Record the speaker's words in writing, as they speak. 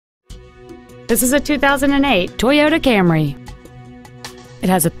This is a 2008 Toyota Camry. It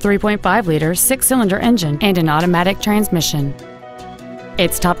has a 3.5-liter six-cylinder engine and an automatic transmission.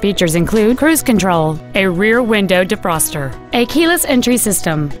 Its top features include cruise control, a rear window defroster, a keyless entry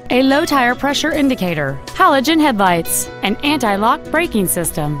system, a low tire pressure indicator, halogen headlights, an anti-lock braking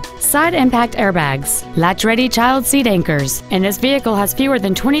system, side impact airbags, latch-ready child seat anchors, and this vehicle has fewer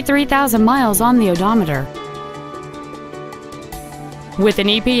than 23,000 miles on the odometer. With an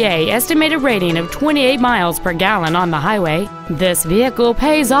EPA estimated rating of 28 miles per gallon on the highway, this vehicle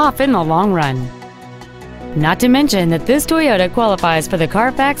pays off in the long run. Not to mention that this Toyota qualifies for the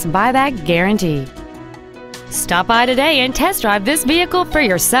Carfax buyback guarantee. Stop by today and test drive this vehicle for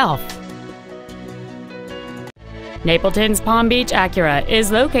yourself. Napleton's Palm Beach Acura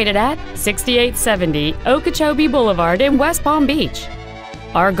is located at 6870 Okeechobee Boulevard in West Palm Beach.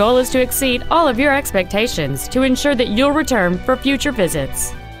 Our goal is to exceed all of your expectations to ensure that you'll return for future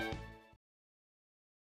visits.